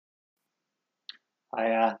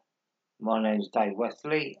Hiya, my name's Dave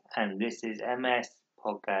Wesley, and this is MS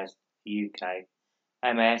Podcast UK.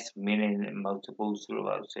 MS meaning multiple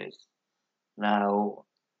sclerosis. Now,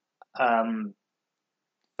 um,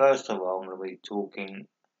 first of all, I'm going to be talking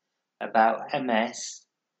about MS.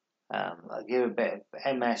 I'll give a bit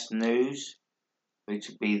of MS news, which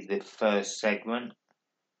will be the first segment.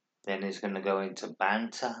 Then it's going to go into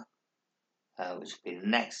banter, which will be the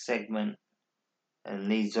next segment, and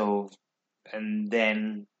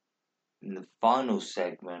then in the final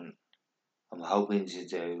segment, I'm hoping to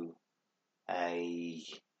do a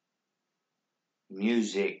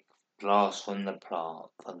music blast from the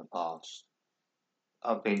past.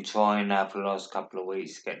 I've been trying now for the last couple of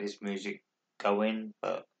weeks to get this music going,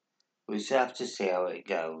 but we just have to see how it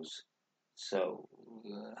goes. So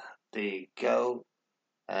there you go,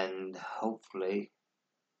 and hopefully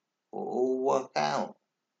it'll all work out.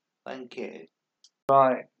 Thank you.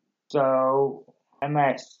 Right, so the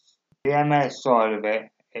MS side of it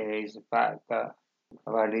is the fact that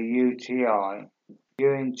I've had a UTI,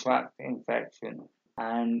 urine tract infection,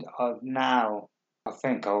 and I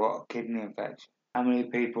think I've got a kidney infection. How many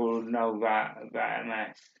people know that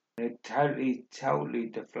MS? It totally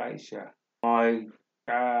deflates you. My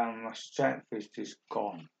strength is just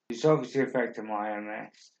gone. It's obviously affecting my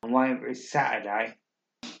MS. I'm waiting for Saturday,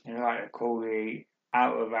 and I like to call the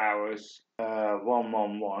out of hours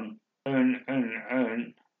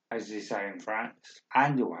 111, as they say in France,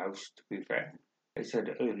 and Welsh, to be fair. They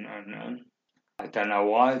said I don't know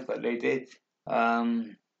why, but they did.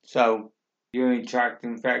 So urine tract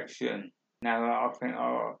infection. Now I think I've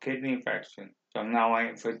got a kidney infection. So I'm now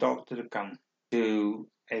waiting for a doctor to come to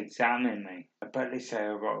examine me. I bet they say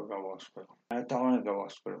I've got to go to hospital. I don't want to go to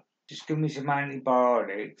hospital. Just give me some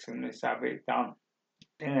antibiotics and let's have it done.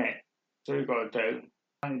 Innit? So you got to do.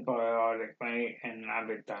 Antibiotic, mate, and have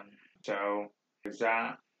it done. So is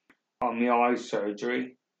that on the eye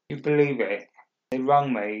surgery? You believe it? They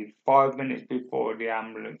rang me 5 minutes before the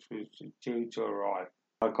ambulance was due to arrive.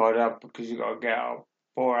 I got up because you got to get up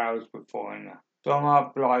 4 hours before and so I'm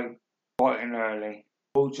up like bright and early,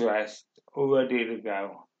 all dressed, all ready to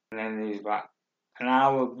go. And then there's about an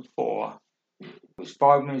hour before, it was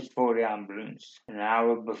 5 minutes before the ambulance, an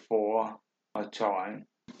hour before my time,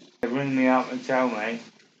 they ring me up and tell me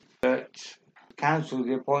that cancel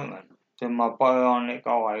the appointment. So my bionic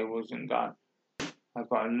eye wasn't done. I've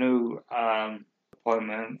got a new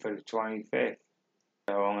appointment for the 25th.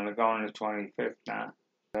 So I'm going to go on the 25th now.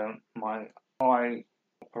 My eye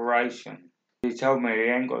operation. They told me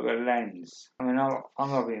they ain't got the lens. I mean,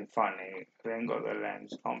 I'm not being funny. They ain't got the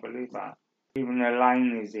lens. Can't believe that. Even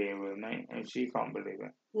Elaine is here with me, and she can't believe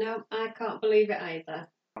it. No, I can't believe it either.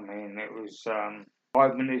 I mean, it was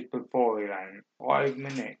 5 minutes before Elaine. 5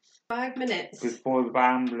 minutes. 5 minutes? Before the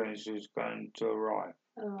ambulance was going to arrive.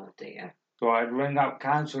 Oh, dear. So I'd ring up,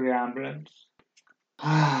 cancel the ambulance.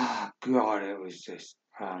 Ah, God, it was just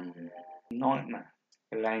nightmare.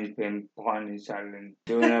 Elaine's been buying and selling,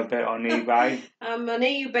 doing a bit on eBay. I'm an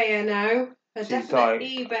eBayer now. She's like,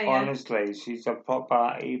 eBayer. Honestly, she's a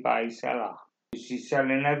proper eBay seller. She's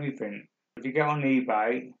selling everything. If you get on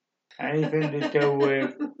eBay, anything to do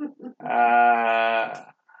with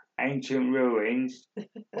ancient ruins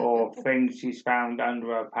or things she's found under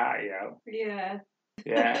her patio. Yeah.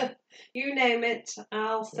 Yeah. You name it,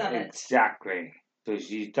 I'll sell it. Exactly. So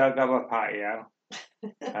she's dug up a patio.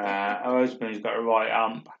 Her husband's got a right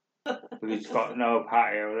hump because he's got no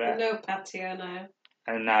patio there. No patio now.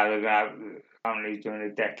 And now they're currently doing a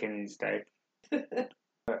decking instead.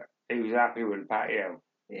 But he was happy with the patio.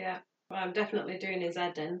 Yeah. Well, I'm definitely doing his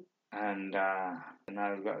head in. And now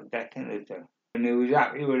he's got a decking to do. And he was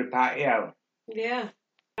happy with the patio. Yeah.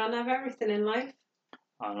 Can't have everything in life.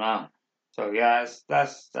 I know. So yeah,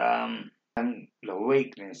 that's and the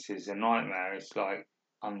weakness is a nightmare. It's like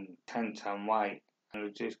I'm 10-ton weight and I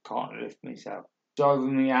just can't lift myself.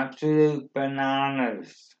 Driving me absolute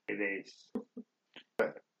bananas. It is.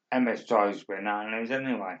 But MS drives bananas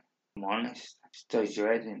anyway. I'm honest. It does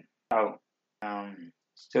your head in. So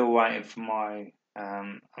still waiting for my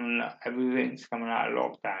everything's coming out of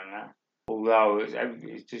lockdown now. Although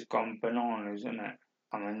it's just gone bananas, isn't it?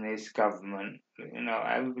 I mean, this government,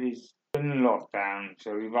 everybody's been in lockdown,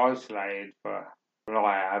 so we've isolated for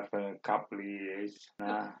a couple of years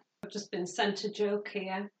now. I've just been sent a joke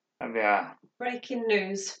here. Yeah. Breaking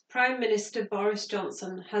news. Prime Minister Boris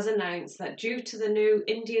Johnson has announced that due to the new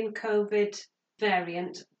Indian COVID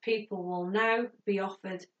variant, people will now be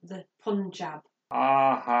offered the Punjab.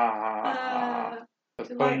 The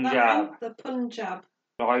do you Punjab. Like that one? The Punjab.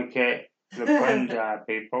 Like it. The Punjab,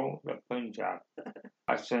 people. The Punjab.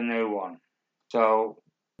 That's a new one. So,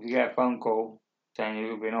 if you get a phone call, saying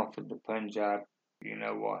you've been offered the Punjab, you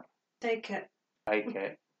know what? Take it. Take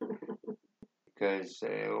it. Because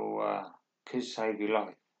it'll could save your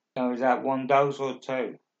life. Now, is that one dose or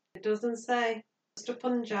two? It doesn't say. Just a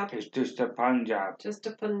Punjab. It's just a Punjab. Just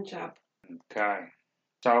a Punjab. Okay.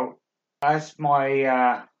 So that's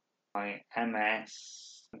my my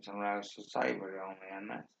MS. Something else to say really on the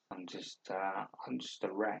MS. I'm just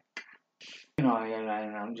a wreck. You know,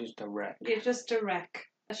 Elaine, I'm just a wreck. You're just a wreck.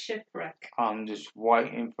 A shipwreck. I'm just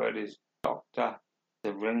waiting for this doctor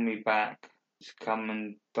to ring me back to come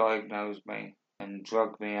and diagnose me and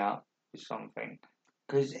drug me up with something.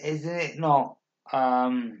 Because is it not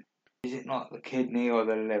the kidney or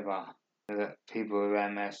the liver that people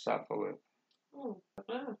with MS suffer with? Oh, I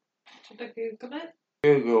don't know. Should I Google it?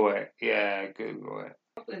 Google it. Yeah, Google it.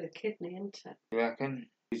 Probably the kidney, isn't it? You reckon?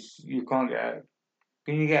 You can't get.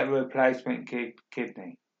 Can you get a replacement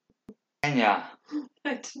kidney? Can ya?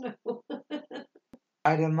 I don't know.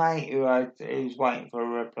 I had a mate who was waiting for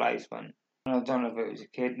a replacement. And I don't know if it was a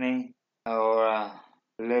kidney or a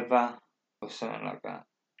liver or something like that.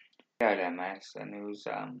 He had MS and he was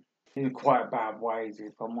in quite bad ways,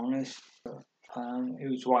 if I'm honest. But, he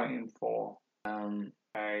was waiting for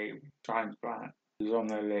a transplant. He was on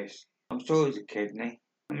the list. I'm sure it was a kidney.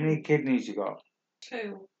 How many kidneys you got?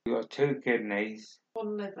 2. You got 2 kidneys.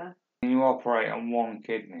 1 liver. And you operate on 1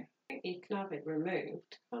 kidney. I think you can have it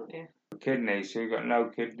removed, can't you? Kidneys, so you got no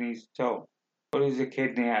kidneys at all. What does a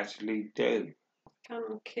kidney actually do?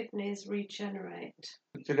 Can kidneys regenerate?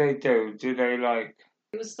 What do they do? Do they like...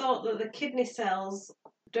 It was thought that the kidney cells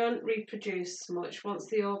don't reproduce much once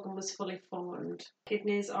the organ was fully formed.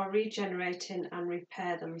 Kidneys are regenerating and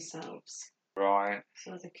repair themselves. Right.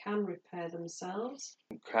 So they can repair themselves.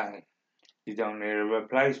 Okay. You don't need a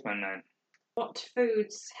replacement then? What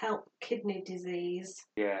foods help kidney disease?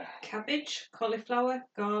 Yeah. Cabbage, cauliflower,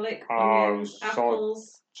 garlic, onions,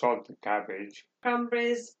 apples. Sod the cabbage.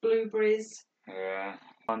 Cranberries, blueberries. Yeah.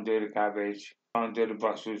 Can't do the cabbage. Can't do the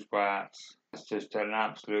Brussels sprouts. It's just an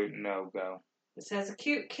absolute no-go. It says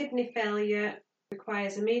acute kidney failure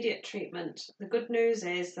requires immediate treatment. The good news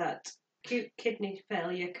is that acute kidney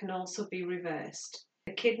failure can also be reversed.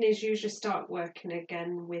 The kidneys usually start working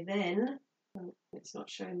again within... Oh, it's not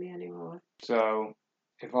showing me anymore. So,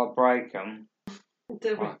 if I break them...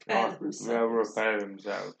 They'll repair themselves. They'll repair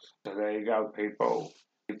themselves. So there you go, people.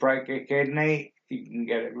 You break your kidney, you can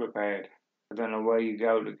get it repaired. I don't know where you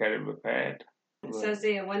go to get it repaired. It says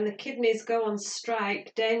here, when the kidneys go on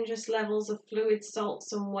strike, dangerous levels of fluid,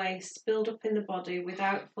 salts and waste build up in the body.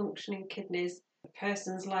 Without functioning kidneys, the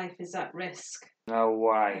person's life is at risk. No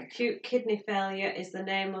way. Acute kidney failure is the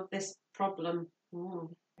name of this problem.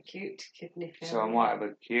 Acute kidney failure. So I might have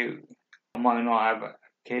acute. I might not have a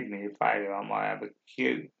kidney failure, I might have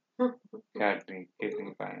acute kidney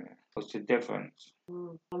failure. What's the difference?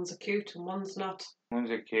 One's acute and one's not. One's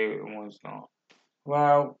acute and one's not.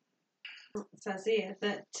 Well... It says here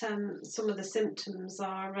that some of the symptoms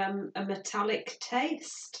are a metallic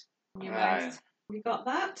taste in your mouth. Have you got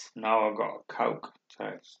that? No, I've got a Coke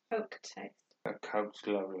taste. Coke taste. A Coke's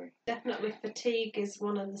lovely. Definitely fatigue is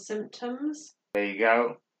one of the symptoms. There you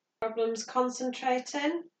go. Problems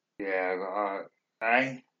concentrating? Yeah,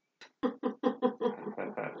 I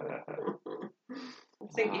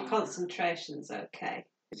think your concentration's okay.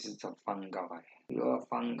 This is a fun guy. You're a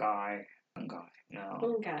fun guy. Fun guy. No.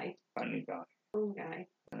 Fungi. Funny guy. Fungi.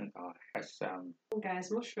 Funny guy. That's Fungi's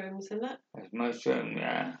mushrooms, isn't it? That's mushroom,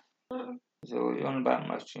 yeah. So what are you on about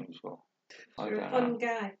mushrooms for? You're a fun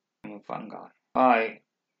guy. I'm a fun guy. Right.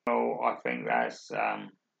 So I think that's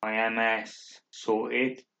my MS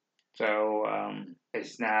sorted. So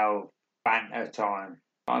it's now banter time.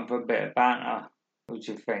 Time for a bit of banter. What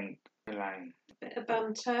do you think, Elaine? Bit of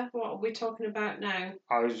banter. What are we talking about now?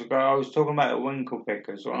 I was talking about the winkle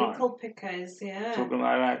pickers, right? Winkle pickers, yeah. Talking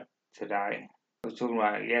about that today. I was talking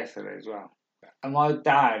about it yesterday as well. And my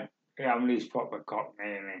dad, he's proper cockney,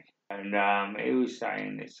 isn't he? And he was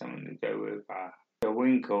saying it's something to do with the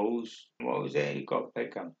winkles. What was it? You got to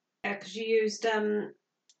pick them. Yeah, because you used a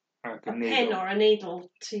needle. pen or a needle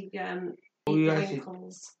to eat the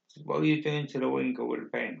winkles. What were you doing to the winkle with a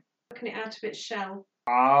pen? Taking it out of its shell.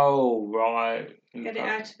 Oh, right. Get it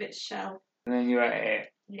out of its shell. And then you ate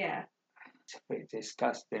it. Yeah. It's a bit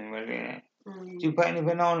disgusting, really, isn't it? Mm. Do you put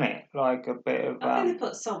anything on it? Like a bit of... I think they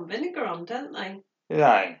put some vinegar on, don't they? Do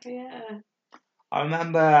they? Yeah. I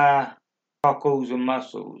remember cockles and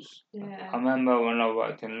mussels. Yeah. I remember when I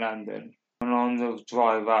worked in London, and on the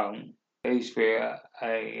drive home, there used to be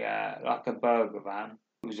like a burger van.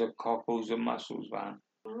 It was a cockles and mussels van.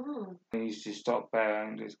 Oh. I used to stop there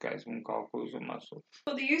and just get some cockles and mussels.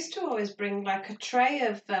 Well, they used to always bring like a tray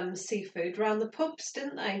of seafood round the pubs,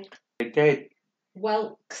 didn't they? They did.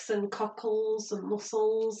 Whelks and cockles and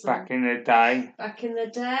mussels. Back in the day. Back in the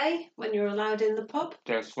day, when you were allowed in the pub.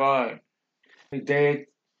 That's right. They did.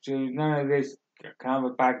 So none of this, can I have a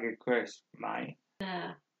bag of crisps, mate?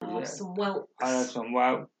 Yeah. Oh, some whelks. I had some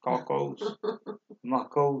whelk, cockles,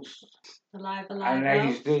 muckles. Alive, And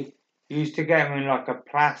they used to get them in like a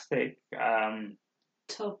plastic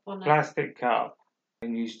tub on plastic cup,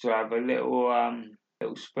 and used to have a little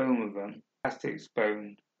spoon with them, plastic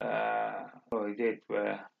spoon. Well, we did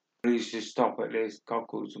where we used to stop at this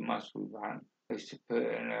cockles and mussels van. We used to put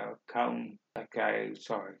it in a cone,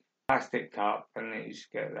 plastic cup, and they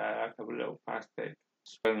used to get like a little plastic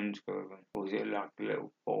spoons with them. Or was it like a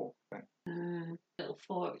little fork thing? Little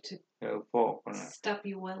fork to wasn't it? stab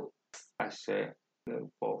your whelk. That's it,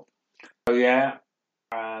 little fork. Oh yeah.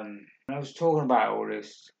 When I was talking about all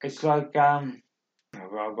this, it's like I've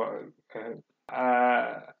got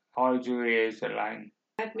hide your ears, Elaine.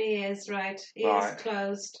 Hide my ears, right? Ears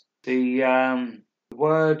closed. The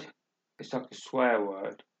word, it's like a swear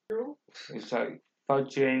word. Oh. It's like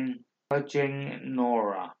fudging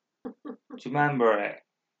Nora. Do you remember it?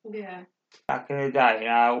 Yeah. Back in the day.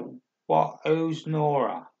 Now, who's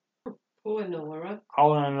Nora? Poor Nora. I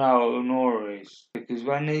want to know who Nora is, because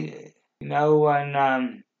when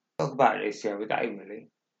talk about this the other day, really.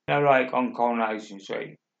 You know, like on Coronation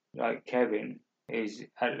Street, like Kevin is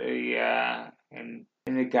at the in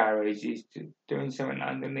the garage. He's doing something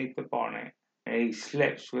underneath the bonnet, and he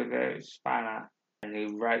slips with a spanner, and he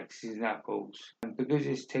breaks his knuckles. And because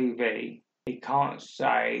it's TV, he can't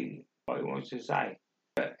say what he wants to say.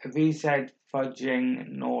 But if he said fudging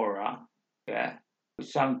Nora, yeah.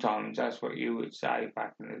 Sometimes that's what you would say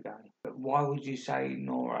back in the day. But why would you say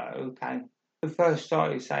Nora? Who first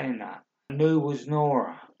started saying that? And who was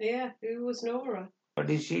Nora? Yeah, who was Nora? Where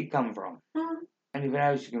did she come from? Anything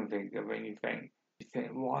else you can think of when you think,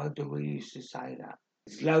 why do we used to say that?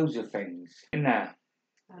 There's loads of things, isn't there?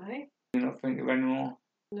 Aye. You not think of any more?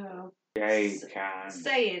 No. Yeah, you can.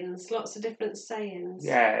 Sayings, lots of different sayings.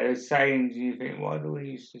 Yeah, there's sayings you think, why do we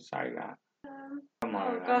used to say that? Come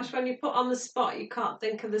on, oh gosh, when you put on the spot, you can't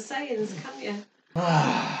think of the sayings, can you?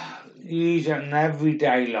 You use it in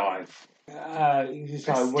everyday life. Just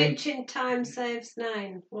like stitch in time saves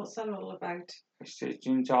 9. What's that all about? A stitch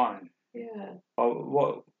in time. Yeah. Oh,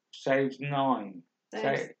 what saves 9?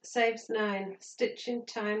 Saves 9. Stitch in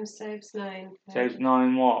time saves 9. Saves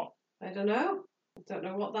 9 what? I don't know. I don't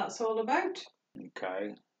know what that's all about.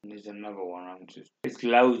 Okay. And there's another one. It's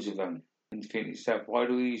loads of them. And you think to yourself, why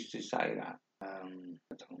do we used to say that?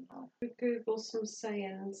 I don't know. Google some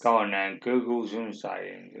sayings. Go on then, Google some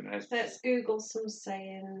sayings. Let's Google some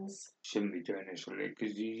sayings. Shouldn't be doing this really,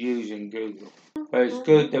 because you're using Google. But it's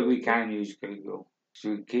good that we can use Google.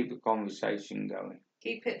 So we keep the conversation going.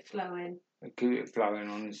 Keep it flowing. Keep it flowing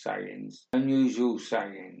on the sayings. Unusual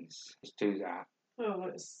sayings. Let's do that.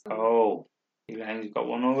 Oh, Elaine's got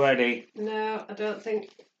one already. No, I don't think.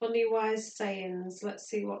 Funny wise sayings. Let's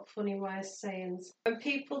see what funny wise sayings. When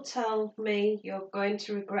people tell me you're going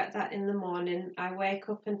to regret that in the morning, I wake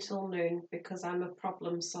up until noon because I'm a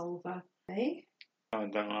problem solver. Eh? I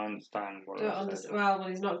don't understand what Well,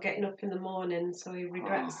 he's not getting up in the morning, so he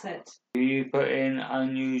regrets it. Do you put in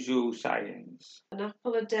unusual sayings? An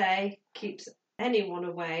apple a day keeps anyone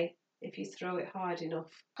away if you throw it hard enough.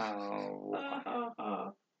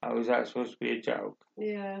 Oh, is that supposed to be a joke?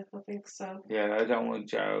 Yeah, I think so. Yeah, I don't want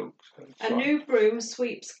jokes. A new broom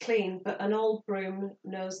sweeps clean, but an old broom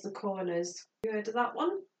knows the corners. You heard of that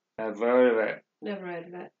one? Never heard of it. Never heard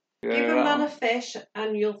of it. Give a man a fish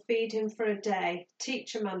and you'll feed him for a day.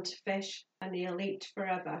 Teach a man to fish and he'll eat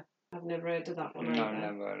forever. I've never heard of that one either. No,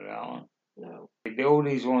 never heard of that one. No. All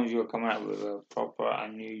these ones you're coming up with are proper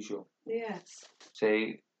unusual. Yes.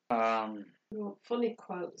 See, we want funny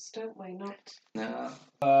quotes, don't we? Not. No.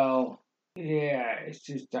 Well, yeah, it's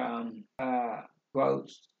just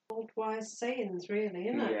quotes. Old wise sayings, really,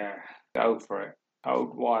 isn't it? Yeah, go for it.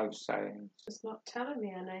 Old wives' sayings. It's not telling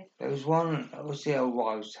me any. There was one. What's the old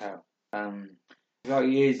wives' tale? Like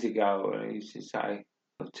years ago, I used to say,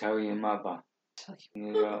 "I'll tell your mother." And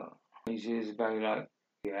you go, she was very like,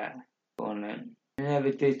 "Yeah, go on then." You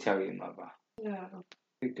never did tell your mother. No.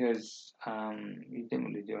 Because you didn't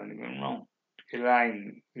really do anything wrong.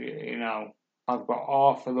 Elaine, you know, I've got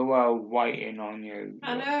half of the world waiting on you.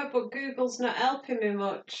 I know, but Google's not helping me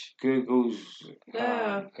much. Google's...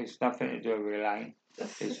 No. It's nothing to do with Elaine.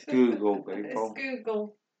 It's Google, people. It's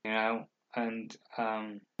Google. You know, and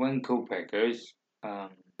winkle pickers.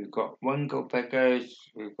 We've got winkle pickers,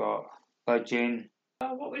 we've got fudging,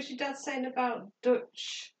 Oh, what was your dad saying about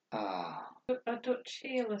Dutch? Ah, A Dutch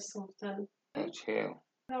heel or something? Dutch Hill.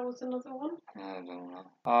 That was another one. I don't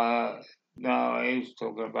know. No, he was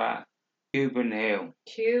talking about Cuban Hill.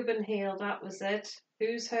 Cuban heel, that was it.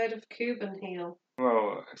 Who's heard of Cuban heel?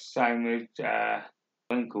 Well, same with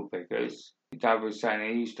winkle pickers. My dad was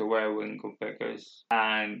saying he used to wear winkle pickers,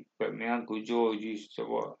 but my Uncle George used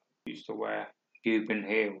to wear Cuban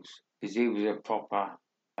heels because he was a proper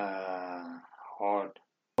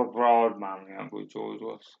hard man. My Uncle George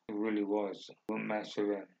was. He really was. Wouldn't mess with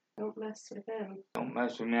him. Don't mess with him. Don't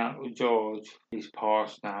mess with my Uncle George. He's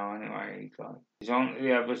passed now anyway. He's on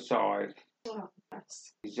the other side. Oh,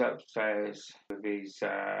 yes. He's upstairs with his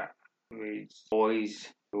boys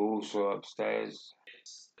who are also upstairs.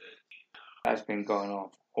 That's been going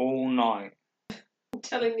off all night. I'm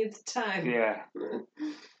telling you the time. Yeah.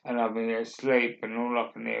 And I've been asleep and all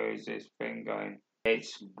I can hear is this thing going,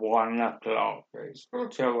 it's 1 o'clock, it's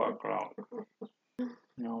 2 o'clock.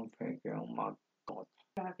 And I'm thinking, oh my God.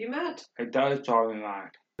 Drive you mad. It does drive me mad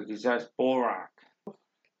because that's Borat.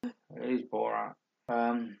 It is Borat.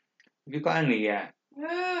 Have you got any yet?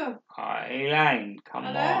 No. Elaine, come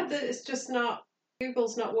I know on. that it's just not.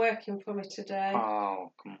 Google's not working for me today.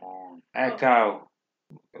 Oh, come on. Echo.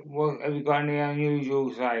 What, have you got any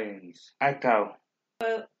unusual sayings? Echo.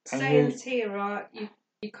 Well, sayings here are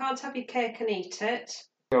you can't have your cake and eat it.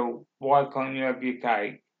 So why can't you have your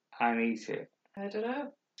cake and eat it? I don't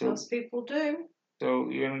know. So, Most people do. So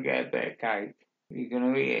you're going to get a bit of cake. You're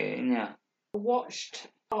going to eat it, ain't you? A watched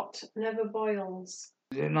pot never boils.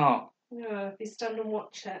 Is it not? No, if you stand and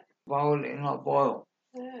watch it. Why would it not boil?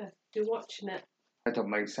 Yeah, you're watching it. That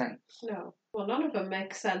don't make sense. No. Well, none of them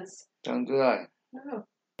make sense. Don't do that. No.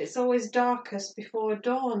 It's always darkest before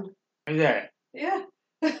dawn. Is it? Yeah.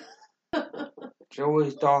 It's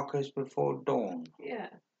always darkest before dawn. Yeah.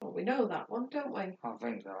 Well, we know that one, don't we? I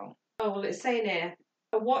think so. Oh, well, it's saying here,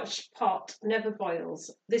 a watched pot never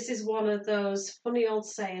boils. This is one of those funny old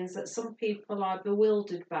sayings that some people are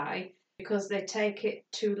bewildered by because they take it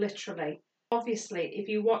too literally. Obviously, if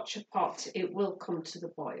you watch a pot, it will come to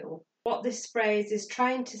the boil. What this phrase is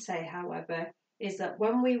trying to say, however, is that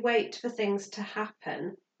when we wait for things to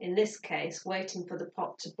happen, in this case, waiting for the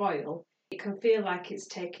pot to boil, it can feel like it's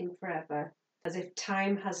taking forever, as if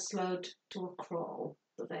time has slowed to a crawl.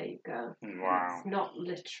 So there you go. Wow. It's not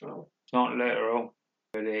literal. It's not literal,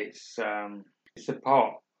 but it's a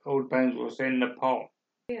pot. It all depends what's in the pot.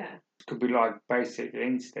 Yeah. It could be like Basic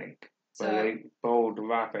Instinct, where they boiled the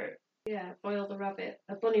rabbit. Yeah, boil the rabbit.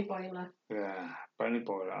 A bunny boiler. Yeah, bunny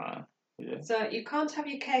boiler. Yeah. So you can't have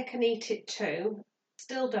your cake and eat it too.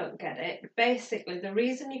 Still don't get it. Basically, the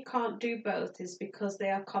reason you can't do both is because they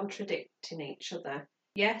are contradicting each other.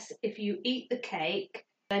 Yes, if you eat the cake,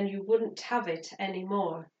 then you wouldn't have it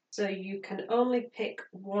anymore. So you can only pick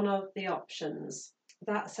one of the options.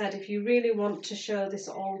 That said, if you really want to show this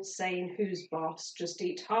old saying, who's boss, just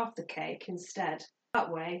eat half the cake instead.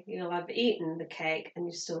 That way, you'll have eaten the cake and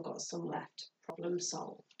you've still got some left. Problem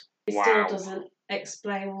solved. It still doesn't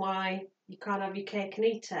explain why you can't have your cake and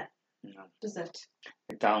eat it. No. Does it?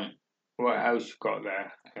 It don't. What else you got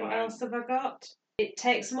there? What else have I got? It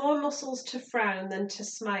takes more muscles to frown than to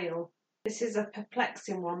smile. This is a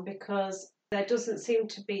perplexing one because there doesn't seem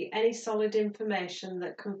to be any solid information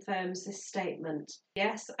that confirms this statement.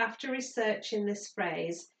 Yes, after researching this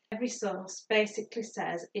phrase, every source basically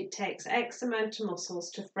says it takes X amount of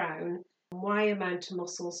muscles to frown and Y amount of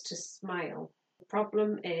muscles to smile. The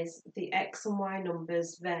problem is the X and Y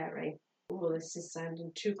numbers vary. Oh, this is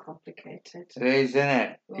sounding too complicated. It is, isn't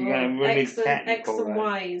it? You're getting really X technical. and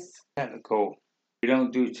Y's. Technical. We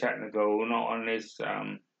don't do technical. We're not on this.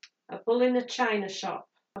 A bull in a china shop.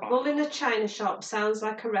 A bull in a china shop sounds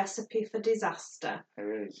like a recipe for disaster.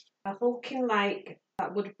 It is. A hulking light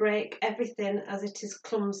that would break everything as it is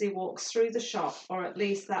clumsy walks through the shop, or at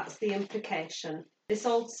least that's the implication. This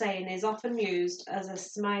old saying is often used as a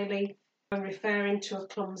smiley when referring to a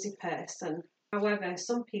clumsy person. However,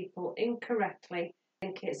 some people incorrectly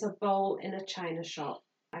think it's a bowl in a china shop.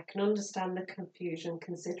 I can understand the confusion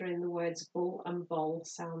considering the words bull and bowl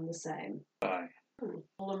sound the same. Aye.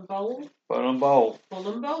 Bull and bowl? Bull and bowl.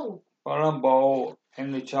 Bull and bowl. Bull and bowl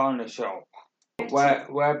in the china shop.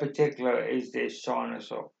 Where particular is this china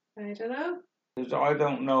shop? I don't know. Because I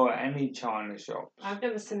don't know any china shops. I've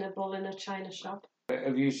never seen a bull in a china shop. But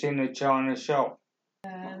have you seen a china shop?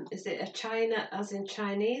 Is it a china as in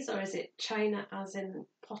Chinese or is it china as in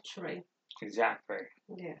pottery? Exactly.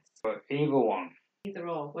 Yes. But either one. Either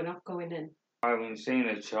or, we're not going in. I haven't seen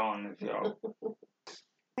a china shop.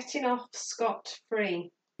 Getting off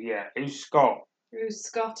scot-free. Yeah, who's Scott? Who's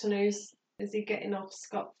Scott and who's is he getting off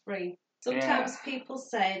scot-free? Sometimes people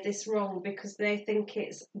say this wrong because they think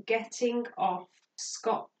it's getting off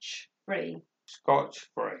scotch-free.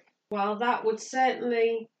 Scotch-free. Well, that would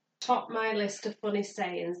certainly top my list of funny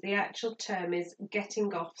sayings. The actual term is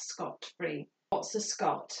getting off scot-free. What's a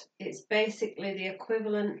scot? It's basically the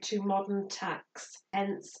equivalent to modern tax.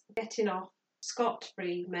 Hence, getting off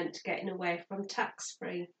scot-free meant getting away from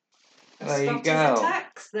tax-free. There you Scot go. is a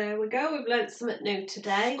tax. There we go. We've learnt something new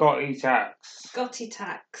today. Scotty tax. Scotty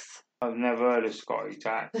tax. I've never heard of Scotty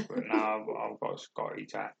tax, but now I've got Scotty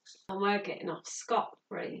tax. And we're getting off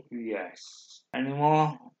scot-free. Yes. Any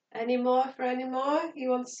more? Any more for any more? You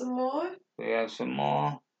want some more? Do we have some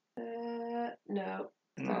more? No.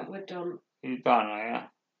 I think we're done. You're done, are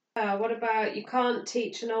you? What about you can't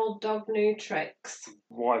teach an old dog new tricks?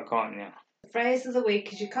 Why can't you? The phrase of the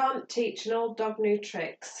week is you can't teach an old dog new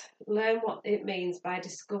tricks. Learn what it means by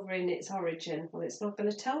discovering its origin. Well, it's not going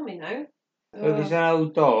to tell me now. If it's an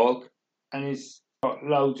old dog and it's got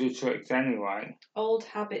loads of tricks anyway. Old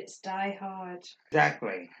habits die hard.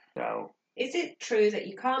 Exactly. So. Is it true that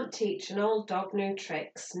you can't teach an old dog new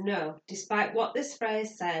tricks? No. Despite what this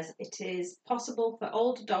phrase says, it is possible for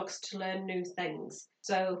older dogs to learn new things.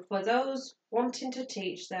 So, for those wanting to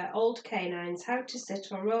teach their old canines how to sit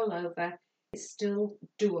or roll over, it's still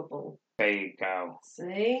doable. There you go.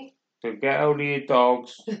 See? So get hold of your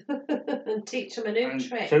dogs and teach them a new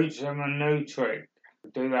trick. Teach them a new trick.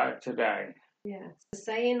 Do that today. Yes. The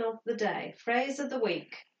saying of the day. Phrase of the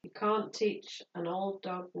week. You can't teach an old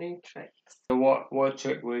dog new tricks. So what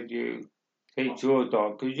trick would you teach your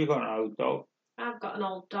dog? Because you've got an old dog. I've got an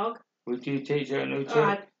old dog. Would you teach her a new trick?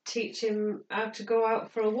 I'd teach him how to go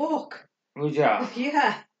out for a walk. Would you?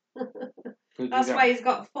 Yeah. That's why he's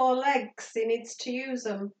got 4 legs. He needs to use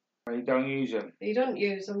them. But you don't use them? He don't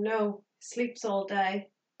use them, no. He sleeps all day.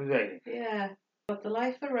 Does he? Yeah. But the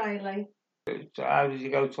life of Riley. So how does he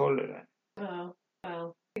go to the toilet then? Oh,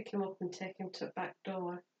 well, pick him up and take him to the back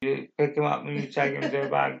door. You pick him up and you take him to the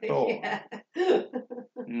back door? Yeah.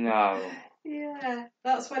 No. Yeah,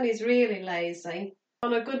 that's when he's really lazy.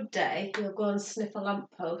 On a good day, he'll go and sniff a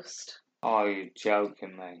lamppost. Oh, you're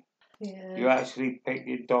joking me. Yeah. You actually pick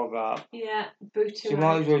your dog up. Yeah, boot him You out.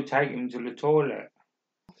 might as well take him to the toilet.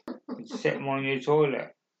 And sit him on your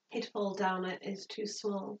toilet. He'd fall down it, he's too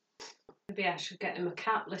small. Maybe I should get him a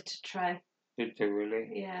cat litter tray. Did you really?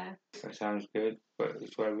 Yeah. That sounds good, but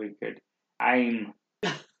it's where we could aim.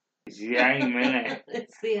 It's the aim, innit?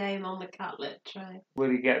 It's the aim on the cat litter tray. Will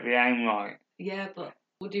he get the aim right? Yeah, but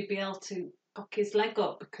would he be able to cock his leg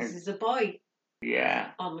up because he's a boy?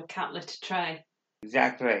 Yeah. On the cat litter tray.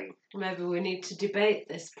 Exactly. Maybe we need to debate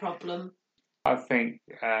this problem. I think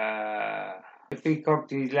if he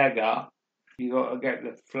cocked his leg up, you got to get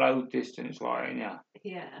the flow distance right, ain't ya?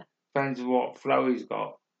 Yeah. Depends on what flow he's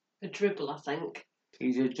got. A dribble, I think.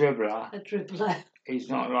 He's a dribbler. A dribbler. He's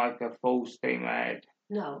not like a full steam ahead.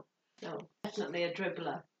 No, definitely a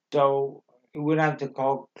dribbler. So he would have to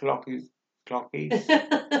clock his clockies.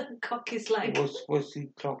 Cock his leg. What's his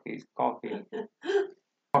clockies? Cocky.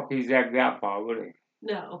 Cock his leg that far, would he?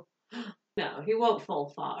 No, he won't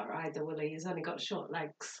fall far either, will he? He's only got short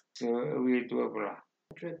legs. So he'll be a dribbler.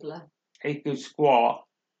 A dribbler. He could squat.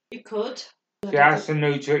 He could. See, that's a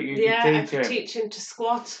new trick you I could could teach him to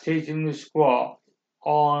squat. Teach him to squat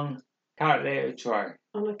on cat litter tray.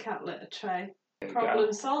 On a cat litter tray. There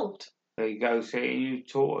Problem solved. There you go. See, you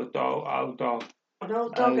taught a old dog. An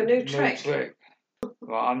old dog a new trick.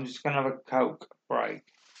 Well, I'm just going to have a Coke break.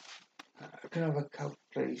 Can I have a Coke,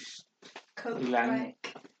 please? Coke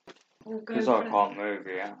break. Because I can't move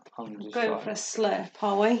here. I'm just going for a slurp,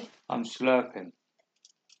 are we? I'm slurping.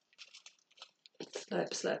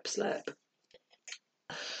 Slurp, slurp, slurp.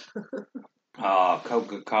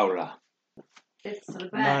 Coca-Cola. It's the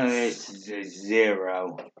best. None of this is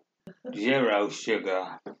zero. Zero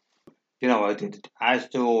sugar. You know, I did as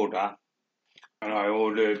to order, and I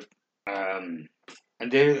ordered, I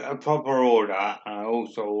did a proper order, and I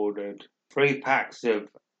also ordered 3 packs of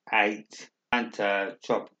 8 Fanta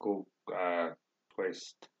tropical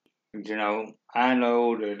twist. You know, and I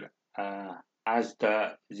ordered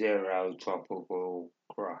Asda Zero tropical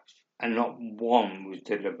crush, and not one was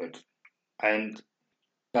delivered. And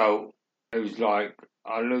so it was like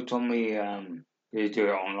I looked on the they do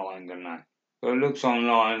it online, don't they? So I looked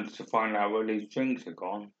online to find out where these drinks are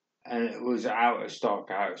gone, and it was out of stock.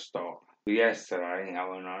 Yesterday I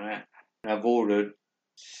went on it, and I've ordered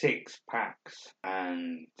 6 packs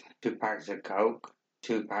and 2 packs of Coke,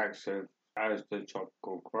 2 packs of Asda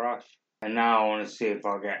Tropical Crush, and now I want to see if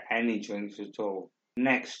I get any drinks at all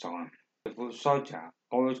next time. If it was Soja,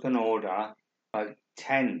 I was going to order like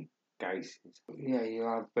 10 cases. Yeah, you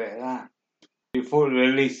have a bit of that. You thought they'd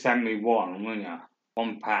at least send me one, wouldn't you?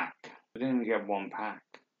 One pack. I didn't even get one pack.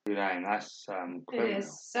 Elaine, that's It criminal. is.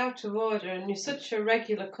 It's out of order, and you're such a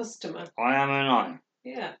regular customer. I am, and I.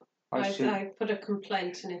 Yeah. I should. I'd put a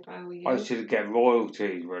complaint in if I were you. I should get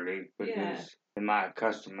royalties really because Yeah. the amount of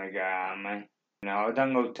customer they get out of me. You know, I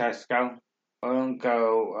don't go Tesco. I don't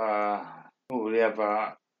go all the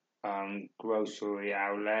other grocery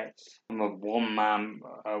outlets. I'm a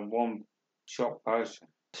one shop person.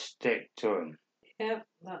 Stick to them. Yep,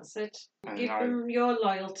 that's it. And Give them your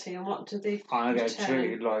loyalty, and what do they I get return?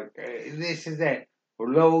 treated like this is it.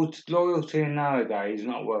 Well, loyalty nowadays is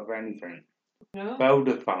not worth anything. No.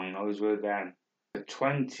 Vodafone, I was with them for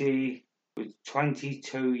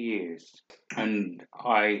 22 years, and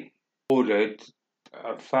I ordered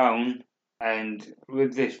a phone, and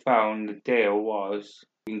with this phone, the deal was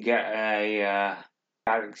you can get a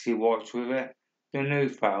Galaxy Watch with it, the new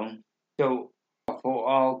phone. So I thought,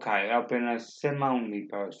 oh, okay, I've been a SIM-only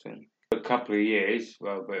person for a couple of years,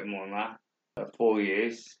 well, a bit more than that, 4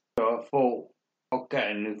 years. So I thought, I'll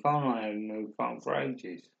get a new phone. I had a new phone for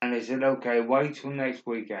ages. And they said, okay, wait till next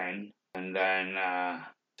weekend, and then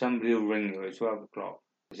somebody will ring you at 12 o'clock.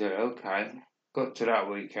 I said, okay. Got to that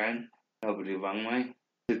weekend, nobody rang me.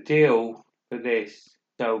 The deal for this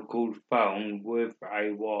so-called phone with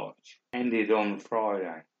a watch ended on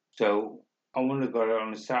Friday. So I would have got it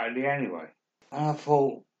on a Saturday anyway. And I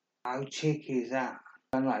thought, how cheeky is that?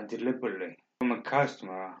 Done that deliberately. From a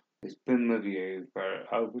customer that's been with you for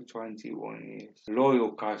over 21 years.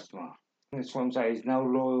 Loyal customer. That's what I'm saying, there's no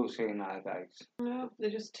loyalty nowadays. No, they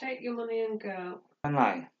just take your money and go.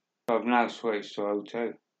 And so I've now switched to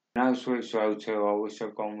O2. Now switched to O2, I wish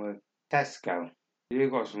I'd gone with Tesco.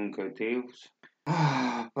 You've got some good deals.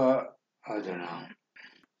 But, I don't know.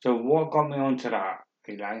 So what got me onto that,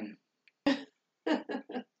 Elaine?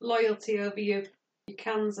 Loyalty over your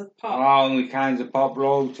cans of pop. Oh, my cans of pop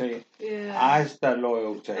loyalty. Yeah. Asda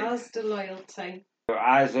loyalty. Asda loyalty.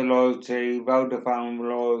 Asda loyalty, Vodafone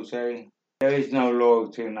loyalty. There is no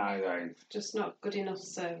loyalty nowadays. Just not good enough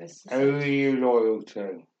service. Who are you loyal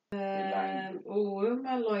to? Who am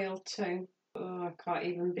I loyal to? Oh, I can't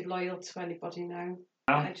even be loyal to anybody now.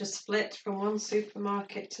 No? I just split from one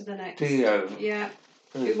supermarket to the next. Do you? Yeah.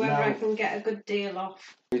 There's Whoever I can get a good deal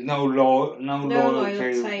off. There's no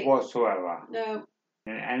loyalty whatsoever. No.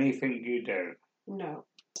 In anything you do. No.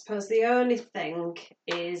 I suppose the only thing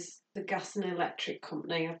is the gas and electric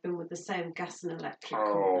company. I've been with the same gas and electric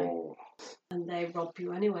company. And they rob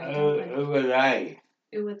you anyway, don't they? Who are they?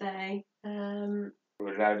 Who are they? We're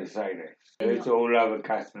allowed to say this. There's all other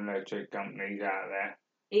gas and electric companies out there.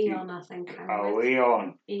 Eon, I think.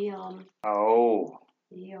 Eon. Eon. Oh.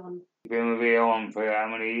 Eon. You've been with Eon for how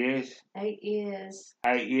many years? 8 years.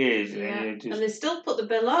 8 years. Yeah. And they still put the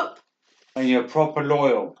bill up. And you're proper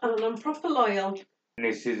loyal. And I'm proper loyal. And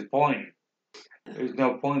this is the point. There's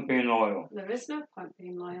no point being loyal. There is no point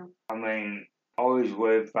being loyal. I mean, I was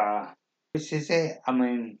with, this is it. I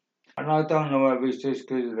mean, and I don't know whether it's just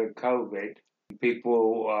because of the COVID,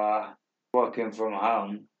 people working from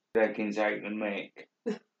home, they can take the mic.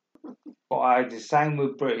 But I had the same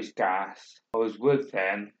with British Gas. I was with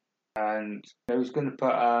them, and they was going to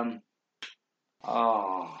put,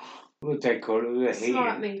 what would they call it? The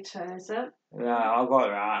Smart heating. meter, is it? Yeah, I got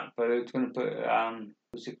that, but they was going to put,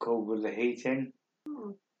 what's it called with the heating?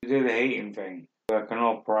 To do the heating thing. So I can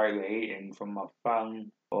operate the heating from my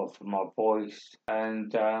phone or from my voice.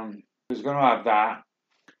 And I was going to have that,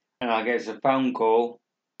 and I get a phone call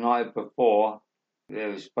the night before. They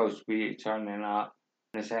were supposed to be turning up.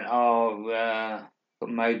 And they said, got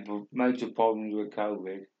major problems with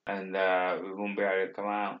COVID, and we won't be able to come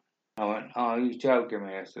out. I went, oh, you're joking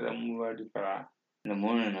me. I said, I'm ready for that. In the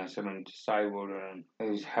morning, I said, I'm disabled, and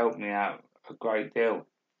it helped me out a great deal.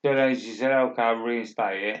 So then she said, okay, I'll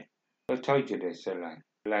reinstate it. I told you this, Elaine.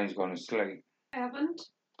 Elaine's gone to sleep. I haven't.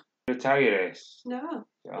 Did I tell you this? No.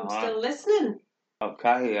 I'm still listening.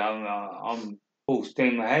 Okay, I'm full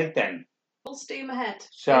steam ahead then. Full steam ahead.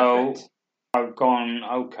 So Perfect. I've gone,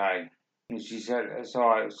 okay. And she said, it's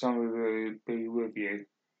alright, somebody will be with you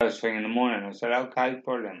first thing in the morning. I said, okay,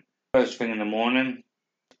 brilliant. First thing in the morning,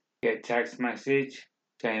 get a text message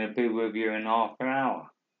saying to be with you in half an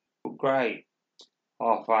hour. Well, great.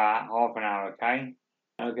 Half an hour came.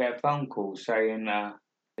 I get a phone call saying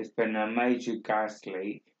there's been a major gas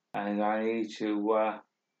leak and I need to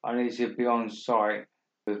be on site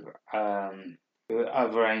with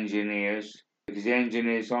other engineers because the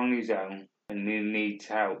engineer's on his own and he needs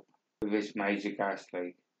help with this major gas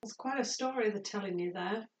leak. That's quite a story they're telling you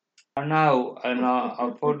there. I know, and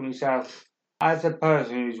I thought to myself, as a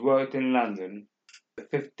person who's worked in London for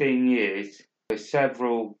 15 years with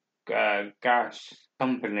several gas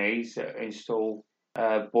companies that install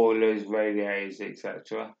boilers, radiators,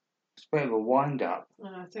 etc. It's a bit of a wind up.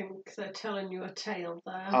 I think they're telling you a tale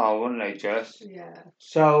there. Oh, wouldn't they just? Yeah.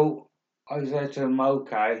 So I said to them,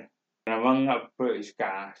 okay. And I rang up British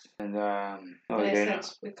Gas and They said,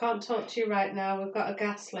 we can't talk to you right now, we've got a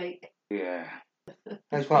gas leak. Yeah.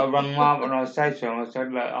 That's why I rang them up and I said to them, I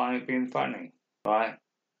said, look, I ain't being funny, right?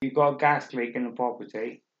 You've got a gas leak in the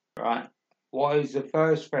property, right? What is the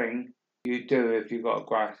first thing you do if you've got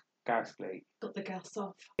a gas leak? Cut the gas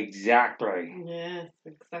off. Exactly. Yes,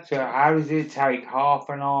 exactly. So how does it take half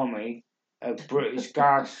an army of British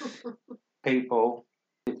gas people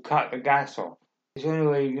to cut the gas off? The only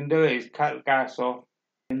way you can do it is cut the gas off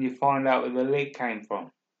and you find out where the leak came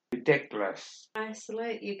from. Ridiculous.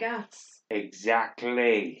 Isolate your gas.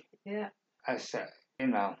 Exactly. Yeah. That's,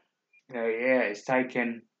 yeah, it's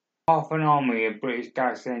taken half an army of British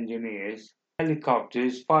gas engineers,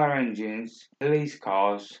 helicopters, fire engines, police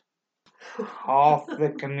cars, half the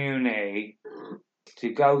community to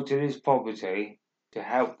go to this property to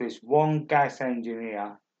help this one gas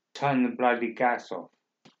engineer turn the bloody gas off.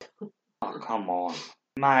 Oh, come on.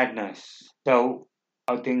 Madness. So,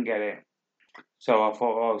 I didn't get it. So I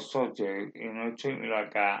thought, oh, sod you, treat me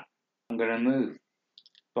like that. I'm going to move.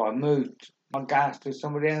 So I moved my gas to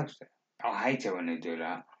somebody else. I hate it when they do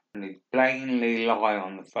that. And they blatantly lie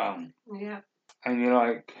on the phone. Yeah. And you're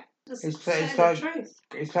like, it's like, truth.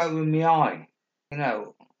 It's like with my eye.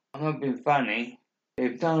 I'm not being funny.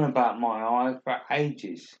 They've known about my eye for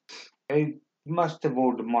ages. They must have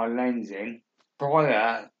ordered my lens in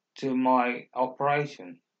prior to my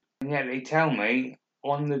operation. And yet they tell me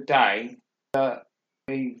on the day that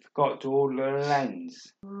they forgot to order a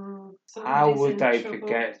lens. How would they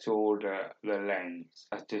forget to order the lens?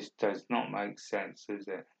 That just does not make sense, does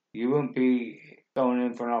it? You wouldn't be going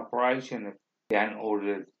in for an operation if they hadn't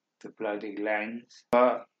ordered the bloody lens.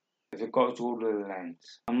 But they forgot to order the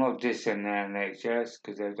lens. I'm not dissing the NHS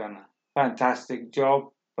because they've done a fantastic job.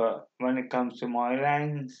 But when it comes to my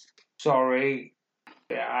lens, sorry,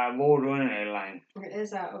 I'm ordering a lens. It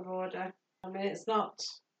is out of order. I mean, it's not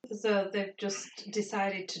as though they've just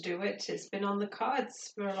decided to do it. It's been on the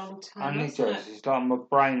cards for a long time. And it's like my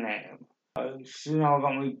brain. Soon I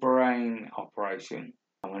got my brain operation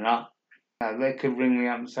coming up. Now they could ring me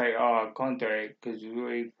up and say, "Oh, I can't do it because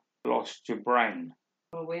we've lost your brain."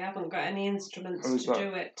 Well, we haven't got any instruments to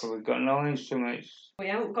do it. We've got no instruments. We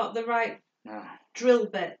haven't got the right drill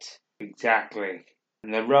bit. Exactly.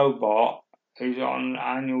 And the robot is on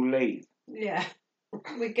annual leave. Yeah.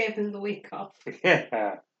 We gave him the week off.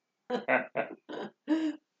 Yeah.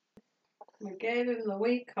 We gave him the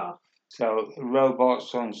week off. So the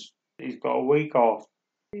robot's on. He's got a week off.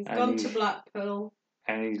 He's gone to Blackpool.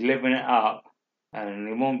 And he's living it up. And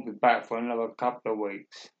he won't be back for another couple of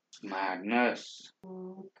weeks. Madness.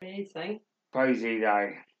 Crazy. Crazy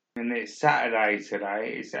day. And it's Saturday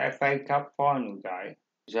today. It's the FA Cup final day.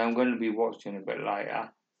 So I'm going to be watching a bit later.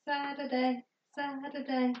 Saturday.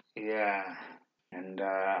 Yeah. And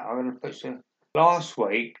I'm going to put some... Last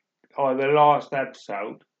week, or the last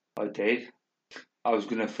episode I did, I was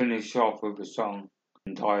going to finish off with a song,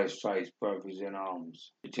 Dire Straits, Brothers in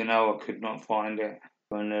Arms. But I could not find it.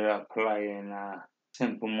 I ended up playing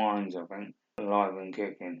Simple Minds, I think, live and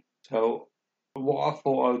kicking. So what I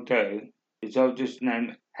thought I'd do is I'll just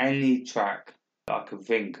name any track that I can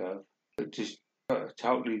think of, but just put a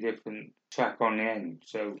totally different track on the end.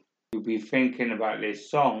 So you'll be thinking about this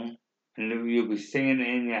song and you'll be singing it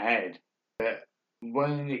in your head. But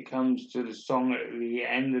when it comes to the song at the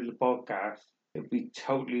end of the podcast, it'll be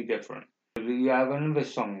totally different. So you have another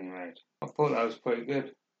song in your head. I thought that was pretty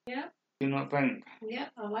good. Yeah. Do you not think? Yeah,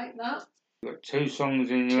 I like that. You've got two songs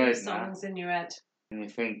in your head now. 2 songs in your head. And you're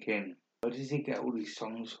thinking, where does he get all these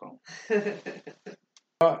songs from?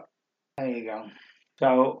 But there you go.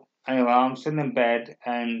 So anyway, I'm sitting in bed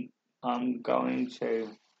and I'm going to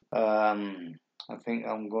I think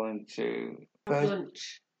I'm going to have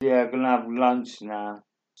lunch. Yeah, I'm gonna have lunch now.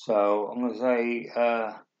 So I'm gonna say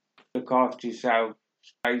look after yourself,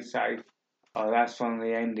 stay safe. Oh, that's on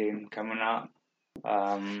the ending coming up.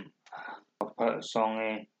 I'll put a song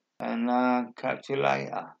in and catch you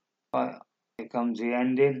later. Right, here comes the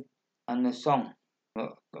ending and the song.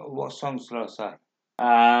 What song shall I say?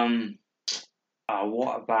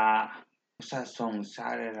 What about what's that song?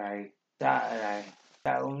 Saturday,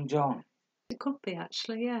 Elton John. It could be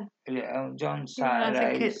actually, yeah. Yeah, Elton John.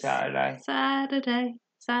 Saturday.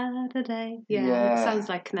 Yeah, it sounds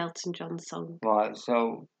like an Elton John song. Right,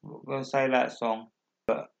 so we're gonna say that song,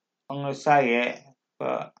 but I'm gonna say it,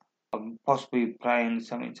 but I'm possibly playing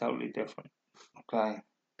something totally different. Okay.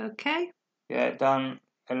 Okay. Yeah, done.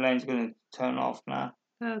 Elaine's going to turn off now.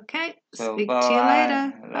 Okay, So speak bye. to you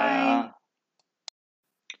later. Bye. Later.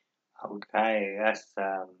 Okay, that's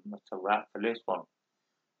a wrap for this one.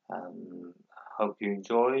 Hope you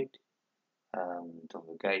enjoyed. Don't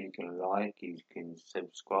forget you can like, you can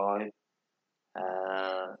subscribe.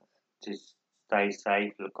 Just stay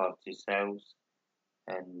safe, look after yourselves,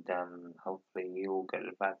 and hopefully you all get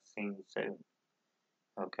the vaccine soon.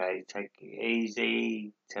 Okay, take it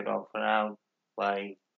easy. Ta-ra for now. Bye.